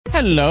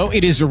Hello,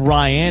 it is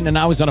Ryan, and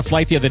I was on a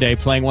flight the other day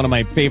playing one of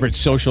my favorite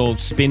social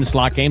spin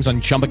slot games on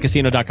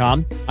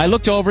ChumbaCasino.com. I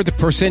looked over at the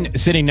person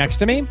sitting next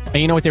to me, and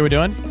you know what they were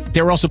doing?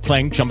 They were also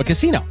playing Chumba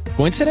Casino.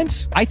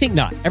 Coincidence? I think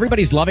not.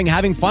 Everybody's loving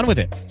having fun with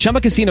it.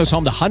 Chumba Casino is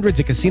home to hundreds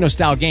of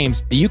casino-style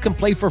games that you can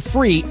play for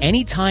free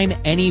anytime,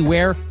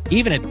 anywhere,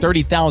 even at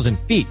 30,000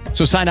 feet.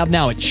 So sign up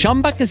now at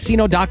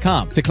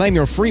ChumbaCasino.com to claim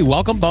your free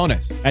welcome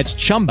bonus. That's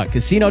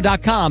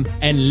ChumbaCasino.com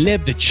and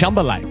live the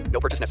Chumba life.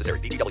 No purchase necessary.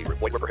 VGW.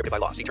 Void where prohibited by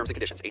law. See terms and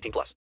conditions. 18+.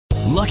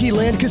 Lucky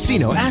Land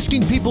Casino,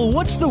 asking people,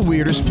 what's the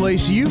weirdest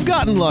place you've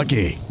gotten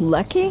lucky?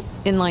 Lucky?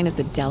 In line at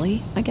the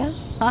deli, I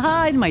guess?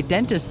 Aha, in my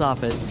dentist's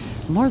office.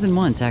 More than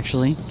once,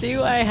 actually.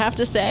 Do I have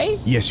to say?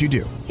 Yes, you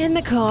do. In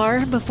the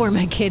car before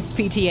my kids'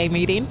 PTA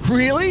meeting.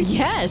 Really?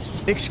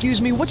 Yes.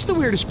 Excuse me, what's the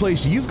weirdest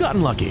place you've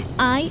gotten lucky?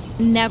 I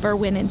never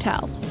win and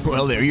tell.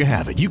 Well, there you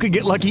have it. You can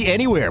get lucky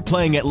anywhere,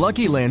 playing at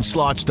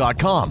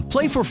LuckyLandSlots.com.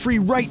 Play for free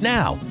right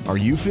now. Are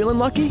you feeling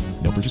lucky?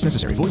 No purchase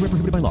necessary. Void where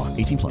prohibited by law.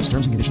 18+.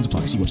 Terms and conditions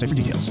apply. See website for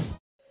details.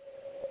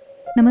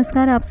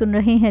 नमस्कार, आप सुन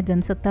रहे हैं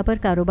जनसत्ता पर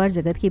कारोबार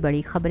जगत की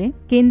बड़ी खबरें।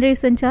 केंद्रीय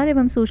संचार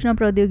एवं सूचना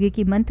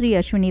प्रौद्योगिकी मंत्री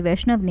अश्विनी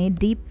वैष्णव ने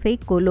डीप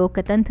फेक को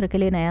लोकतंत्र के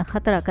लिए नया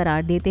खतरा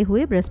करार देते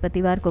हुए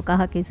बृहस्पतिवार को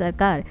कहा कि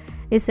सरकार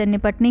इससे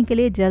निपटने के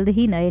लिए जल्द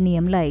ही नए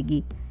नियम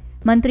लाएगी।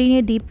 मंत्री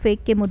ने डीप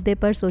फेक के मुद्दे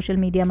पर सोशल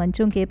मीडिया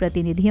मंचों के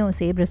प्रतिनिधियों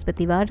से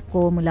बृहस्पतिवार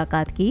को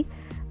मुलाकात की।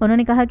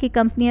 उन्होंने कहा कि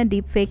कंपनियां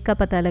डीप फेक का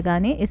पता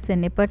लगाने, इससे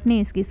निपटने,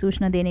 इसकी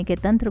सूचना देने के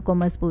तंत्र को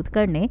मजबूत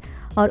करने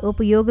और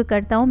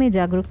उपयोगकर्ताओं में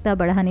जागरूकता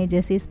बढ़ाने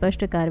जैसी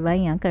स्पष्ट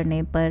कार्रवाइयां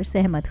करने पर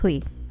सहमत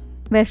हुई।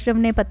 वैष्णव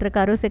ने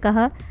पत्रकारों से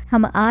कहा,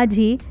 हम आज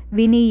ही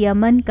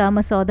विनियमन का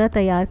मसौदा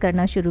तैयार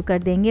करना शुरू कर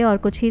देंगे और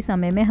कुछ ही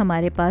समय में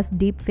हमारे पास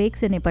डीप फेक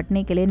से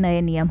निपटने के लिए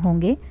नए नियम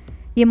होंगे।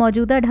 ये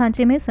मौजूदा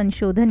ढांचे में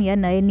संशोधन या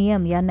नए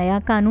नियम या नया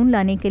कानून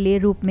लाने के लिए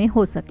रूप में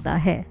हो सकता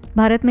है।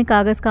 भारत में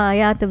कागज का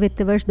आयात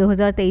वित्त वर्ष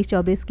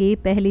 2023-24 की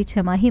पहली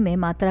छमाही में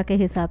मात्रा के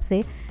हिसाब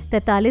से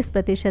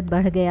 43%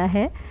 बढ़ गया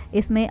है।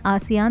 इसमें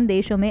आसियान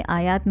देशों में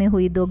आयात में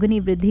हुई दोगुनी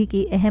वृद्धि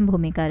की अहम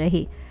भूमिका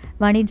रही।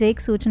 वाणिज्यिक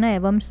सूचना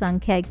एवं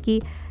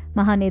सांख्यिकी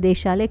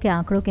महानिदेशालय के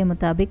आंकड़ों के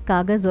मुताबिक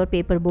कागज और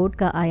पेपर बोर्ड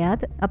का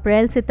आयात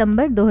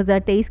अप्रैल-सितंबर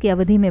 2023 की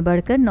अवधि में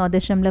बढ़कर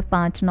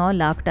 9.59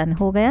 लाख टन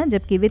हो गया,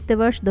 जबकि वित्त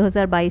वर्ष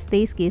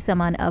 2022-23 की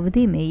समान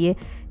अवधि में ये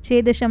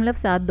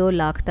 6.72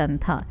 लाख टन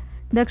था।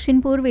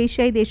 दक्षिण पूर्व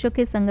एशियाई देशों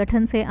के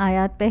संगठन से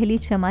आयात पहली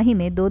छमाही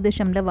में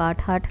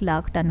 2.88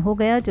 लाख टन हो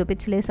गया, जो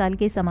पिछले साल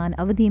की समान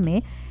अवधि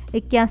में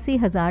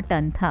 81,000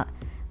 टन था।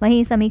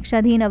 वहीं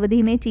समीक्षाधीन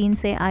अवधि में चीन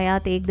से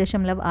आयात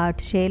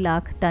 1.86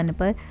 लाख टन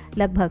पर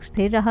लगभग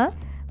स्थिर रहा।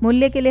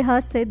 मूल्य के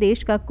लिहाज से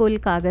देश का कुल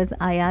कागज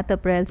आयात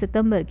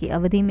अप्रैल-सितंबर की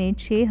अवधि में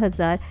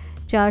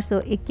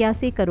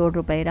 6,481 करोड़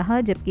रुपए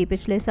रहा, जबकि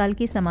पिछले साल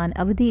की समान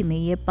अवधि में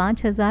ये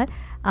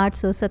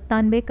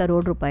 5,897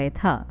 करोड़ रुपए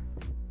था।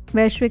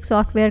 वैश्विक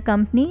सॉफ्टवेयर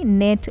कंपनी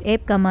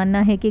नेटऐप का मानना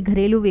है कि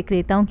घरेलू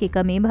विक्रेताओं की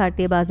कमी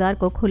भारतीय बाजार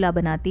को खुला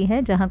बनाती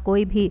है, जहां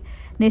कोई भी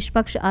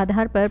निष्पक्ष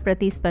आधार पर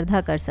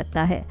प्रतिस्पर्धा कर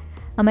सकता है।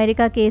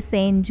 अमेरिका के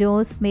सेंट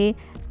जोस में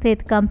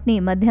स्थित कंपनी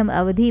मध्यम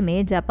अवधि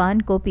में जापान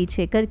को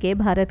पीछे करके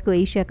भारत को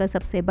एशिया का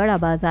सबसे बड़ा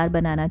बाजार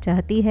बनाना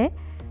चाहती है।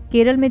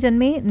 केरल में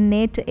जन्मे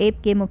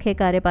नेटऐप के मुख्य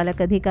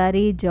कार्यपालक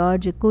अधिकारी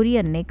जॉर्ज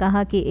कुरियन ने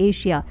कहा कि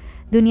एशिया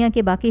दुनिया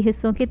के बाकी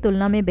हिस्सों की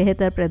तुलना में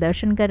बेहतर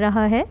प्रदर्शन कर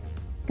रहा है।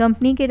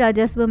 कंपनी के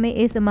राजस्व में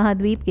इस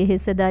महाद्वीप की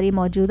हिस्सेदारी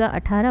मौजूदा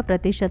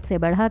 18% से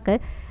बढ़ाकर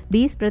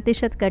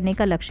 20% करने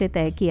का लक्ष्य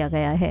तय किया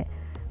गया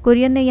है।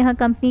 कुरियन ने यहां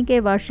कंपनी के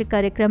वार्षिक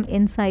कार्यक्रम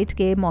इनसाइट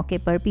के मौके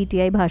पर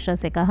पीटीआई भाषा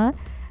से कहा,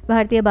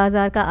 भारतीय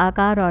बाजार का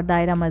आकार और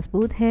दायरा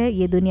मजबूत है।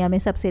 ये दुनिया में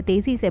सबसे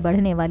तेजी से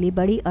बढ़ने वाली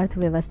बड़ी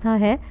अर्थव्यवस्था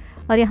है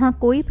और यहाँ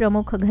कोई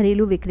प्रमुख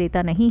घरेलू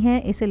विक्रेता नहीं है,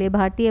 इसलिए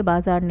भारतीय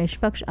बाजार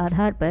निष्पक्ष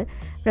आधार पर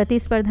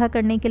प्रतिस्पर्धा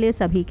करने के लिए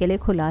सभी के लिए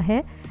खुला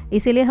है।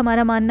 इसीलिए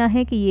हमारा मानना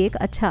है कि ये एक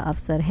अच्छा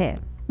अवसर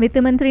है। वित्त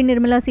मंत्री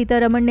निर्मला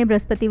सीतारमण ने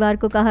बृहस्पतिवार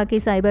को कहा कि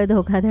साइबर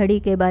धोखाधड़ी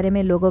के बारे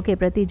में लोगों के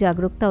प्रति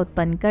जागरूकता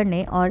उत्पन्न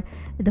करने और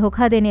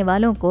धोखा देने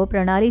वालों को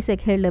प्रणाली से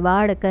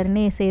खिलवाड़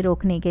करने से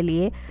रोकने के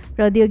लिए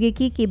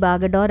प्रौद्योगिकी की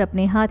बागडोर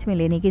अपने हाथ में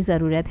लेने की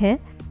ज़रूरत है।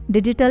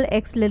 Digital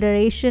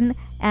acceleration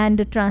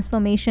and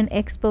transformation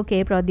expo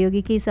के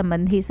प्रौद्योगिकी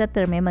संबंधी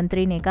सत्र में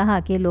मंत्री ने कहा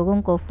कि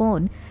लोगों को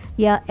फ़ोन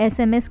या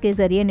एसएमएस के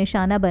जरिए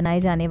निशाना बनाए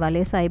जाने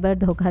वाले साइबर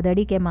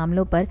धोखाधड़ी के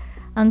मामलों पर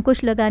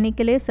अंकुश लगाने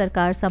के लिए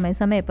सरकार समय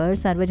समय पर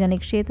सार्वजनिक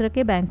क्षेत्र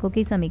के बैंकों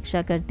की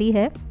समीक्षा करती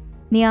है।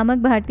 नियामक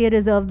भारतीय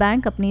रिजर्व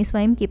बैंक अपनी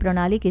स्वयं की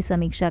प्रणाली की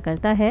समीक्षा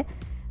करता है।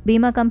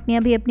 बीमा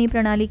कंपनियां भी अपनी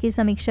प्रणाली की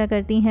समीक्षा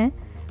करती हैं।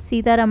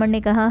 सीतारमण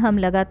ने कहा, हम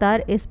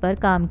लगातार इस पर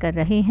काम कर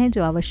रहे हैं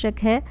जो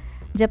आवश्यक है।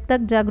 जब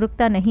तक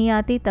जागरूकता नहीं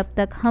आती तब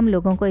तक हम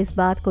लोगों को इस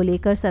बात को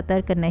लेकर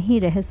सतर्क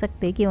नहीं रह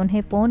सकते कि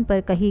उन्हें फ़ोन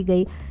पर कही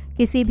गई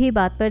किसी भी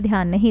बात पर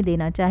ध्यान नहीं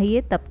देना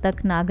चाहिए, तब तक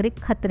नागरिक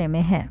खतरे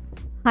में है।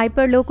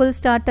 Hyper local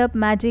startup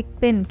magic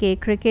pin के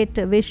क्रिकेट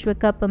विश्व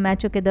कप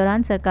मैचों के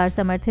दौरान सरकार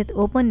समर्थित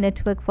open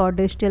network for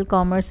digital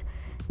commerce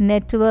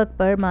network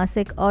पर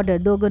मासिक ऑर्डर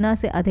 2 गुना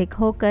से अधिक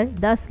होकर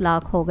 10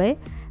 लाख हो गए।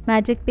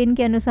 मैजिक पिन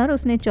के अनुसार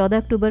उसने 14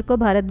 अक्टूबर को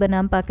भारत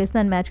बनाम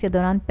पाकिस्तान मैच के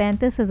दौरान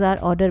 35,000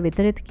 ऑर्डर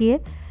वितरित किए।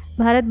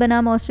 भारत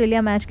बनाम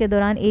ऑस्ट्रेलिया मैच के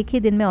दौरान एक ही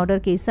दिन में ऑर्डर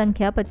की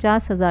संख्या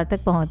 50,000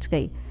 तक पहुंच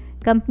गई।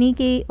 कंपनी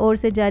की ओर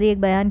से जारी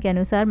एक बयान के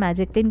अनुसार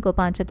मैजिक पिन को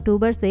 5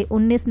 अक्टूबर से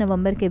 19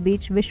 नवंबर के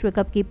बीच विश्व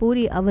कप की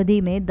पूरी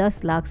अवधि में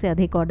 10 लाख से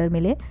अधिक ऑर्डर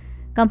मिले।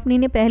 कंपनी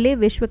ने पहले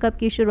विश्व कप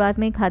की शुरुआत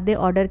में खाद्य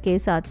ऑर्डर के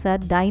साथ साथ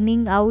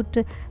डाइनिंग आउट,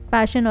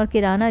 फैशन और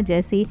किराना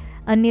जैसी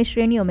अन्य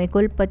श्रेणियों में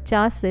कुल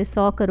 50 से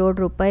 100 करोड़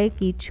रुपए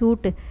की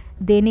छूट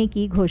देने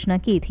की घोषणा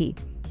की थी।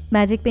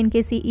 मैजिक पिन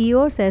के सीईओ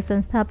और सह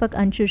संस्थापक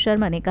अंशु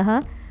शर्मा ने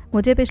कहा,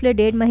 मुझे पिछले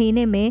 1.5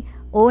 महीने में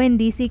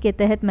ONDC के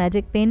तहत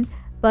मैजिक पिन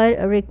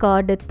पर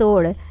रिकॉर्ड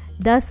तोड़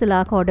 10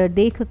 लाख ऑर्डर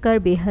देखकर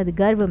बेहद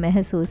गर्व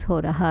महसूस हो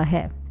रहा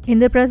है।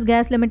 इंद्रप्रस्थ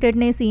गैस लिमिटेड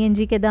ने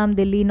CNG के दाम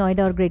दिल्ली,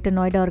 नोएडा और ग्रेटर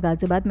नोएडा और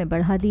गाजियाबाद में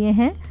बढ़ा दिए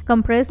हैं।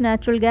 कंप्रेस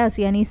नेचुरल गैस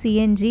यानी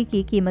CNG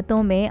की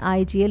कीमतों में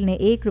IGL ने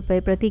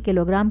 ₹1 प्रति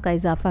किलोग्राम का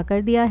इजाफा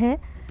कर दिया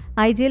है।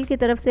 IGL की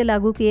तरफ से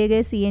लागू किए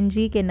गए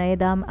CNG के नए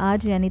दाम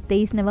आज यानी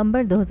 23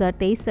 नवंबर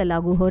 2023 से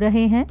लागू हो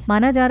रहे हैं।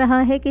 माना जा रहा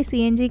है कि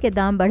CNG के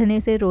दाम बढ़ने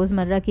से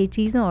रोजमर्रा की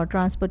चीजों और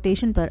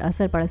ट्रांसपोर्टेशन पर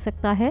असर पड़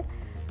सकता है।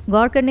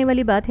 गौर करने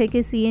वाली बात है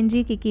कि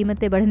CNG की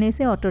कीमतें बढ़ने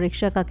से ऑटो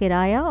रिक्शा का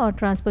किराया और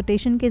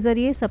ट्रांसपोर्टेशन के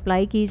जरिए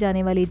सप्लाई की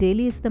जाने वाली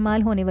डेली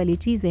इस्तेमाल होने वाली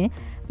चीज़ें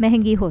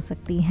महंगी हो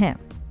सकती हैं।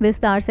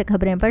 विस्तार से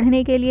खबरें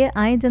पढ़ने के लिए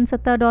आएं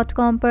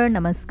जनसत्ता.com पर।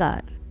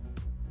 नमस्कार।